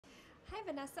Hi,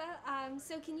 Vanessa.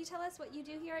 So can you tell us what you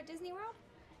do here at Disney World?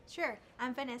 Sure,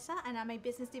 I'm Vanessa and I'm a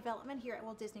business development here at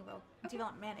Walt Disney World,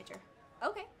 development manager.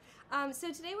 Okay.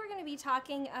 So today we're going to be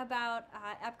talking about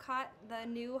Epcot, the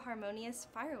new Harmonious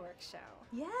fireworks show.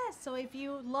 Yes, so if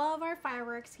you love our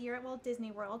fireworks here at Walt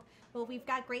Disney World, well, we've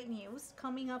got great news.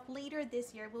 Coming up later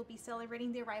this year, we'll be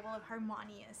celebrating the arrival of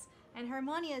Harmonious. And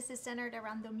Harmonious is centered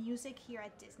around the music here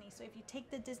at Disney. So if you take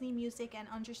the Disney music and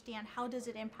understand how does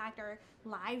it impact our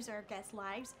lives, our guests'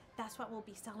 lives, that's what we'll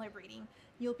be celebrating.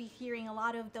 You'll be hearing a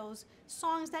lot of those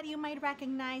songs that you might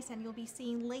recognize, and you'll be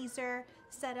seeing laser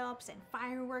setups and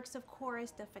fireworks, of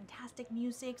course, the fantastic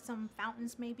music, some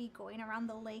fountains maybe going around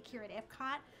the lake here at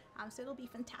Epcot. So it'll be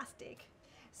fantastic.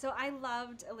 So I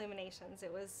loved Illuminations.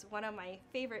 It was one of my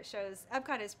favorite shows.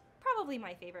 Epcot is probably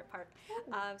my favorite park.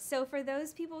 So for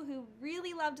those people who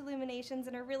really loved Illuminations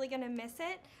and are really going to miss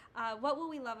it, what will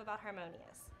we love about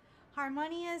Harmonious?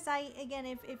 Harmonious,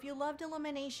 if you loved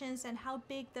Illuminations and how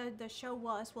big the show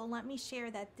was, well, let me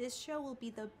share that this show will be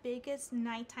the biggest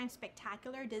nighttime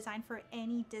spectacular designed for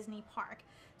any Disney park.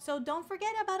 So don't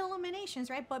forget about Illuminations,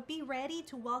 right? But be ready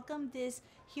to welcome this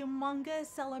humongous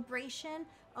celebration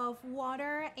of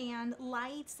water and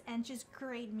lights and just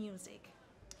great music.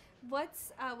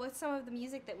 What's some of the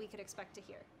music that we could expect to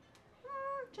hear?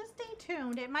 Just stay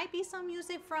tuned. It might be some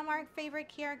music from our favorite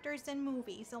characters in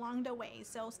movies along the way.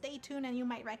 So stay tuned and you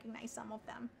might recognize some of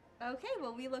them. Okay,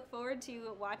 well, we look forward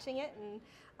to watching it and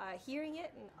hearing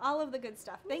it and all of the good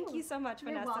stuff. Thank you so much,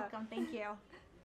 Vanessa. You're welcome. Thank you.